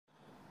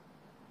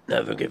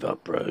Never give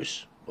up,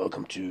 bros.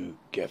 Welcome to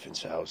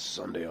Geffin's house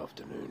Sunday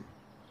afternoon.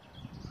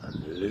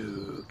 And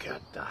look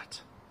at that.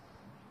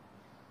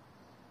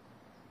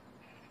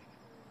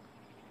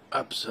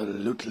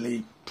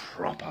 Absolutely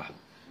proper.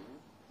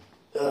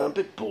 A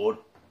bit bored.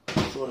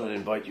 Thought I'd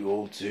invite you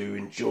all to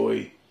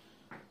enjoy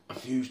a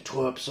few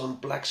twerps on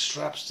black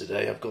straps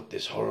today. I've got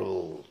this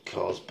horrible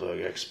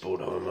Carlsberg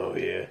Export Homo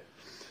here.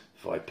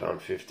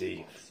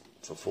 £5.50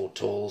 for 4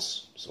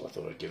 talls. So I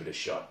thought I'd give it a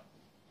shot.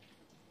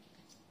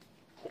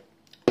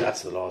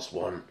 That's the last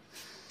one.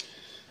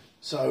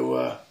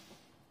 So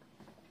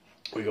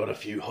we got a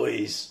few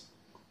hoys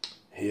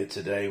here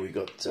today. We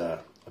got I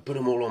put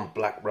them all on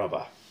black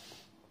rubber.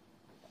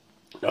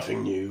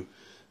 Nothing new,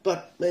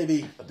 but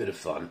maybe a bit of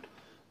fun.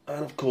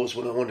 And of course,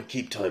 when I want to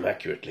keep time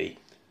accurately,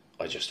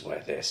 I just wear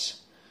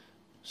this.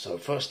 So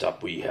first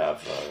up, we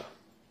have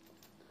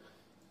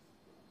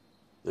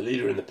the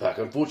leader in the pack.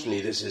 Unfortunately,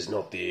 this is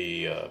not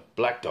the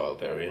black dial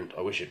variant.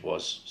 I wish it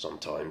was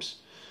sometimes.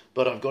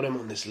 But I've got him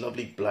on this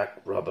lovely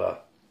black rubber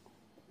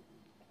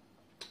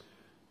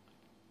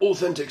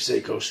authentic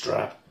Seiko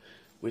strap,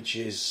 which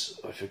is,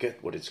 I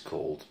forget what it's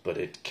called, but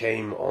it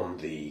came on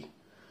the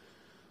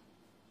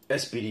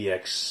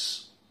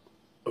SBDX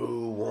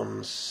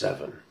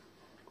 017.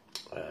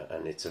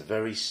 And it's a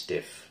very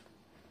stiff,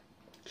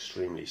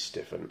 extremely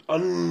stiff and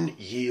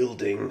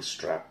unyielding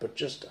strap. But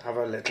just have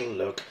a little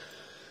look.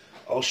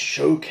 I'll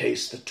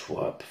showcase the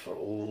twerp for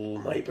all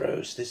my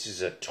bros. This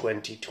is a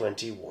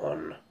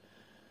 2021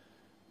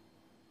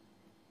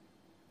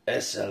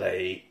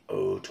 SLA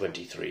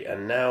 023.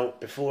 And now,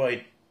 before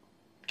I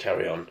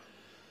carry on,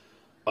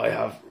 I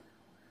have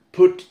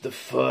put the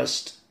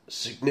first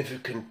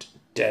significant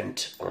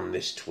dent on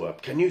this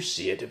twerp. Can you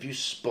see it? Have you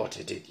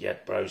spotted it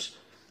yet, bros?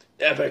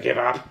 Never give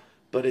up,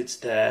 but it's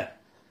there.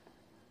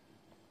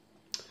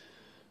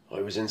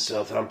 I was in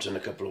Southampton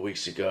a couple of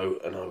weeks ago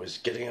and I was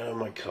getting out of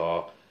my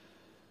car,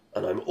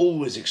 and I'm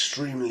always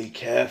extremely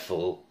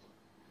careful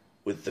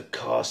with the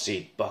car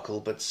seat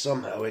buckle, but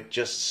somehow it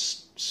just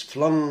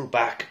flung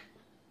back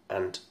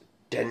and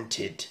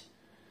dented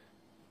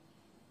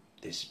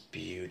this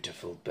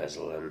beautiful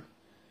bezel, and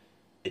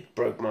it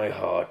broke my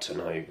heart,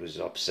 and I was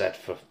upset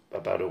for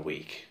about a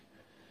week.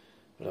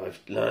 But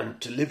I've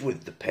learned to live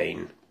with the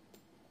pain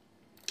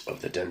of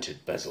the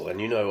dented bezel.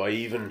 And you know, I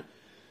even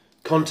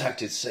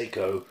contacted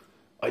Seiko.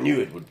 I knew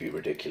it would be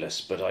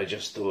ridiculous, but I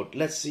just thought,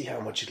 let's see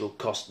how much it'll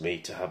cost me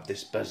to have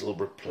this bezel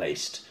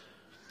replaced.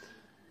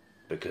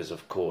 Because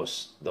of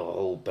course the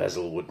whole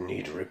bezel would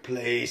need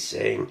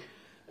replacing.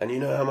 And you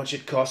know how much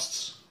it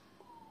costs?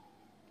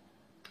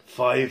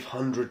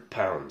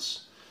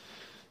 £500.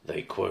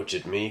 They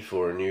quoted me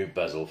for a new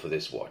bezel for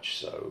this watch,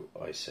 so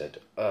I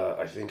said,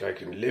 I think I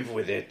can live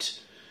with it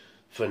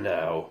for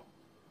now.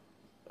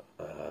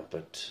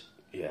 But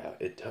yeah,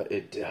 it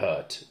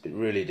hurt. It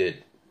really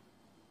did.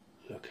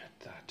 Look at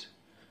that.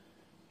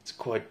 It's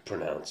quite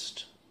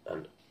pronounced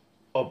and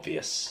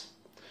obvious.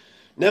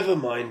 Never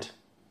mind.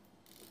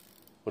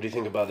 What do you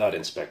think about that,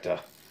 Inspector?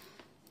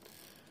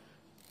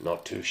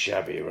 Not too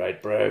shabby,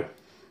 right, bro?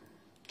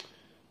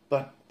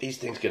 But these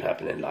things can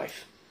happen in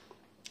life.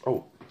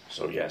 Oh,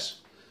 so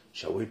yes.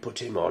 Shall we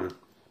put him on?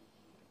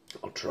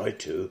 I'll try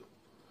to.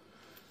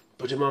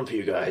 Put him on for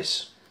you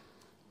guys.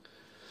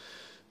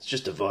 It's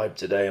just a vibe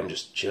today. I'm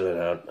just chilling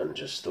out and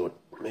just thought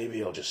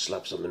maybe I'll just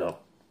slap something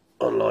up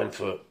online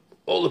for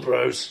all the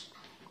bros.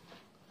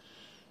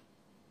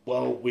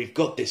 Well, we've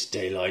got this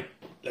daylight.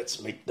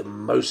 Let's make the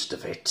most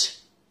of it.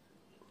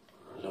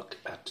 Look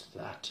at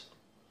that.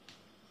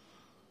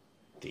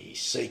 The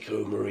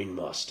Seiko Marine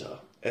Master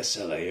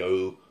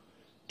SLA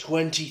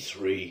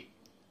 023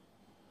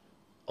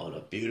 on a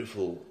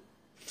beautiful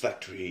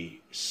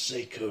factory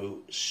Seiko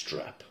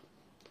strap.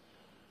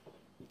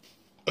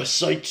 A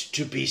sight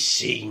to be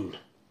seen.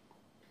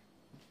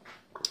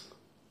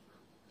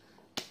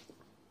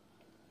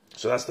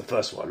 So that's the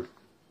first one.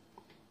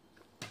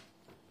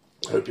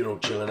 Hope you're all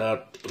chilling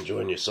out,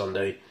 enjoying your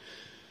Sunday.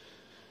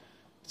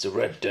 It's a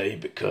red day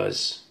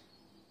because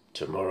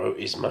tomorrow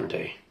is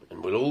Monday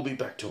and we'll all be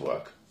back to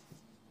work.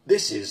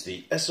 This is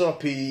the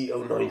SRP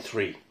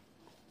 093.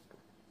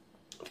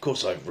 Of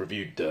course, I've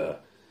reviewed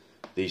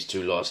these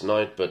two last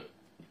night, but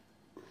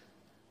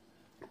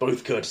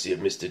both courtesy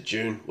of Mr.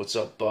 June. What's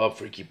up, Bob?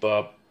 Freaky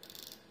Bob.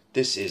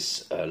 This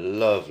is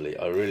lovely.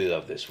 I really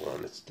love this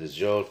one. It's the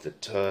Jolt, the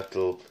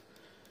Turtle.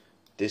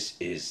 This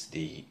is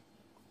the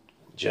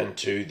Gen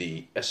 2,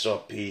 the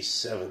SRP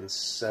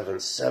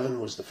 777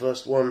 was the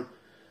first one.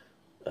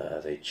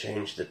 They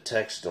changed the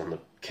text on the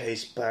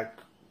case back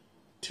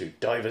to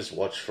Diver's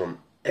Watch from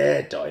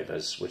Air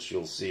Divers, which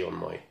you'll see on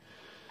my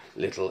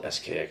little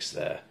SKX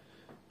there.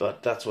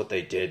 But that's what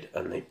they did,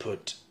 and they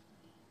put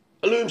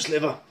a loom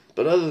sliver.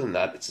 But other than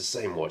that, it's the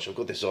same watch. I've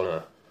got this on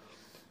a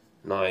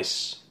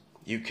nice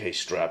UK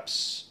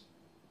straps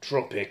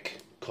Tropic,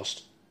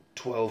 cost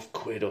 12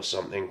 quid or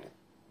something.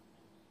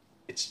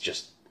 It's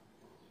just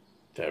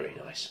very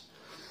nice.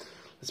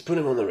 Let's put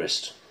him on the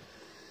wrist.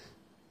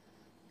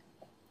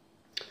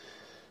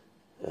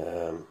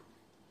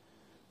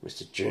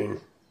 Mr.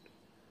 June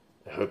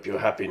I hope you're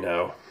happy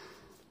now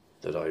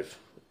that I've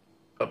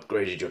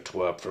upgraded your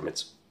twerp from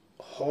its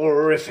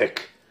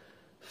horrific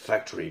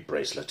factory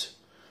bracelet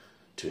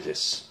to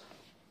this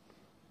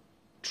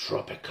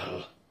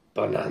tropical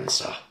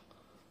bonanza.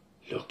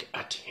 Look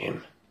at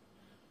him.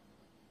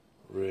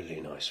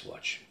 Really nice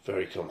watch.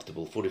 Very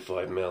comfortable.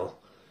 45mm.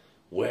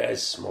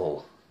 Wears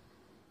small.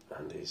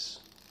 And is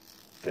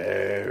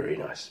very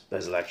nice.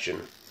 Bezel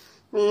action.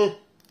 Not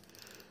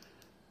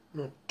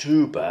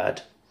too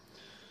bad.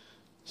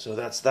 So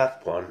that's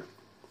that one.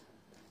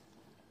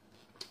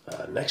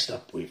 Next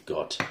up we've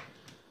got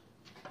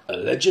a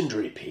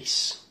legendary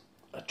piece.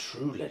 A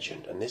true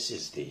legend. And this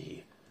is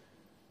the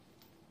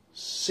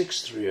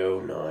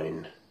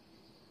 6309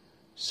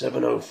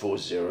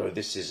 7040.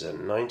 This is a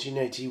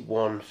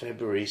 1981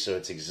 February, so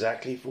it's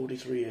exactly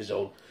 43 years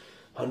old,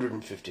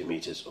 150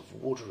 meters of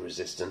water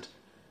resistant.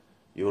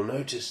 You'll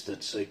notice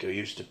that Seiko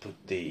used to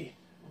put the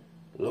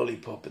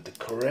lollipop at the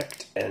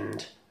correct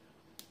end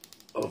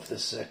of the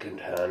second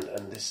hand,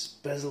 and this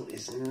bezel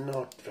is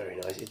not very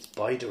nice. It's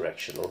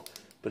bidirectional,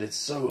 but it's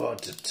so hard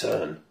to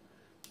turn.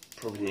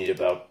 Probably need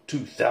about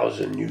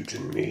 2,000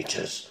 Newton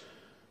meters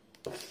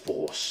of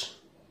force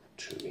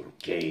to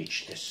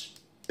engage this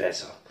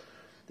bezel.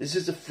 This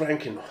is a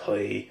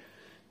Frankenheuer.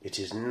 It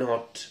is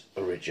not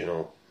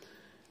original.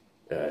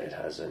 It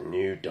has a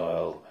new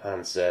dial,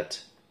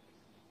 handset,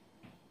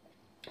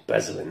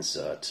 bezel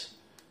insert.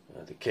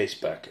 The case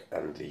back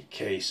and the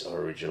case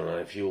are original. And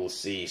if you will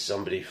see,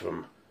 somebody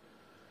from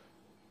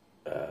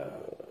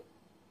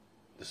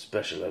the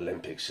Special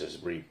Olympics has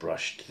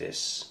rebrushed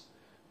this,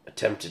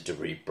 attempted to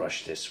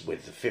rebrush this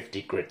with the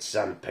 50 grit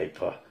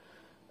sandpaper.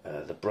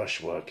 The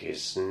brushwork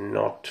is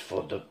not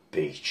for the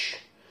beach,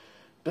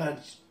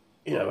 but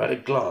you know, at a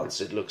glance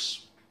it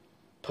looks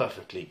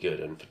perfectly good,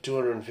 and for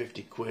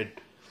 250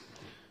 quid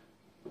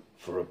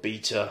for a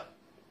beta,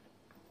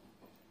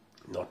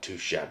 not too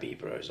shabby,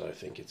 bros. I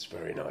think it's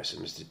very nice,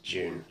 and Mr.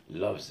 June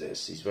loves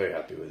this. He's very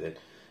happy with it,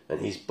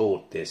 and he's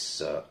bought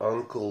this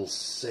Uncle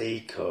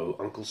Seiko,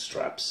 Uncle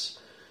Straps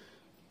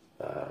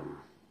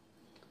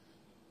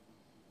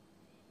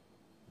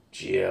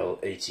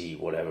GL80,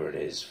 whatever it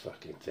is,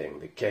 fucking thing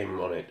that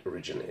came on it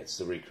originally. It's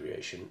the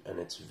recreation, and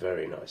it's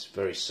very nice,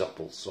 very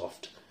supple,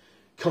 soft.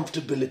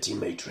 Comfortability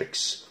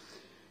matrix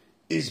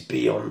is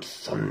beyond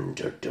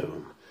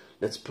Thunderdome.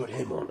 Let's put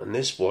him on, and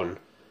this one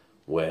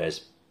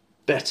wears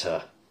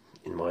better,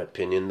 in my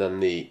opinion, than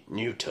the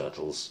new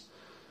Turtles.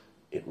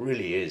 It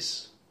really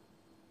is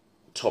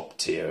top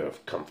tier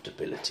of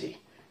comfortability.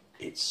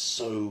 It's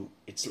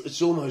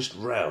almost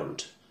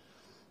round.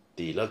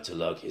 The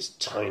lug-to-lug is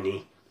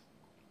tiny,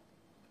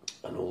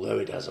 and although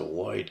it has a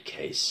wide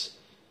case,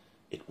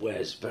 it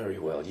wears very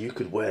well. You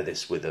could wear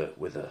this with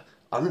a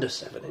under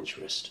 7-inch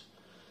wrist,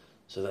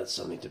 so that's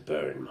something to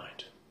bear in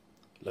mind.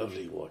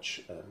 Lovely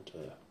watch, and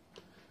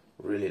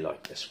really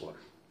like this one.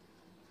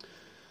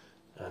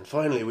 And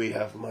finally we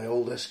have my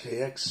old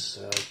SKX.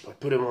 I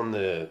put him on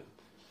the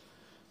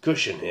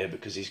cushion here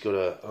because he's got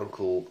a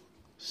Uncle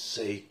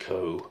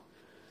Seiko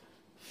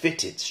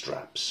fitted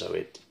strap, so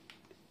it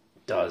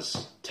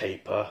does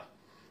taper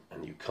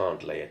and you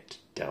can't lay it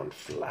down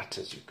flat.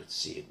 As you could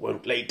see, it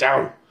won't lay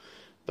down.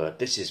 But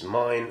this is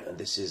mine, and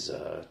this is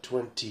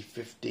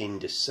 2015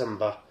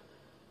 December.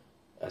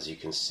 As you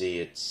can see,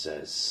 it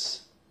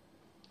says,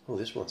 oh,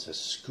 this one says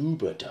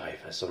scuba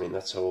diver. I mean,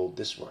 that's how old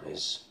this one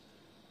is.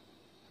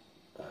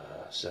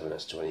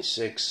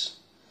 7S26,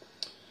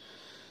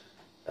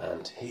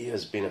 and he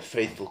has been a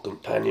faithful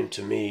companion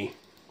to me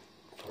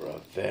for a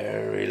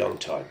very long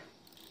time,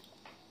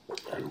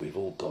 and we've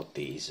all got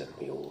these and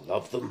we all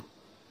love them.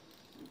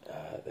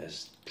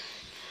 There's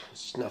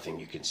nothing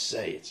you can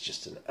say. It's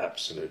just an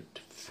absolute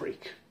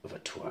freak of a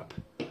twab.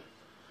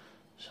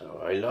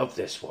 So I love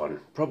this one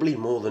probably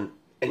more than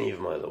any of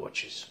my other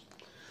watches.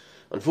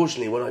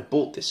 Unfortunately, when I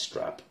bought this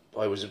strap,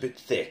 I was a bit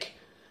thick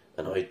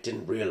and I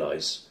didn't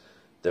realise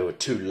there were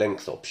 2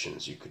 length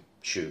options you could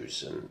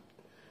choose, and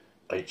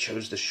I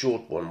chose the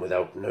short one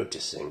without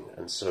noticing,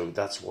 and so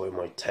that's why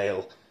my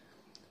tail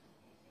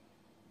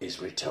is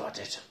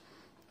retarded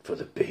for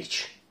the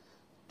beach.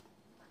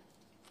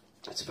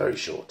 It's very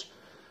short,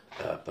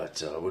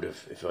 but I would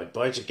have, if I'd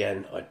buy it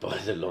again, I'd buy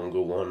the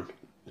longer one.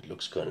 It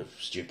looks kind of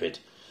stupid,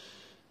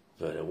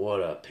 but what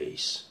a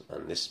piece.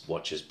 And this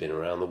watch has been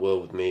around the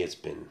world with me. It's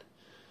been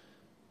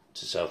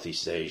to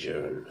Southeast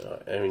Asia, and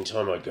every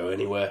time I go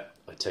anywhere,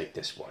 I take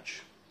this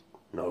watch.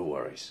 No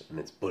worries, and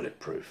it's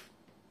bulletproof.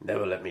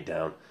 Never let me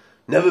down.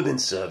 Never been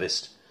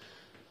serviced.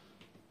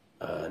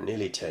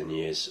 Nearly 10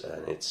 years,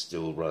 and it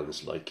still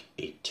runs like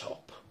a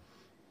top.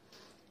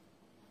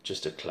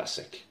 Just a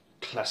classic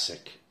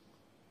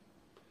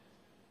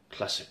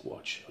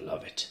watch. I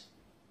love it.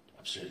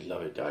 Absolutely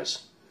love it,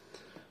 guys.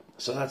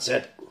 So that's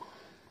it.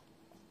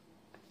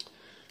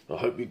 I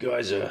hope you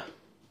guys are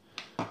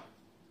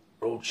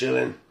all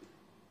chilling,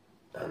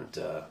 and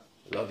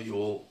love you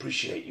all.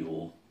 Appreciate you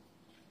all.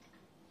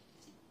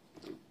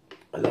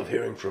 I love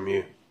hearing from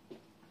you,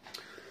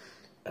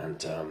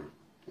 and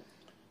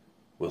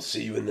we'll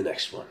see you in the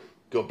next one.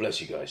 God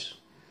bless you guys.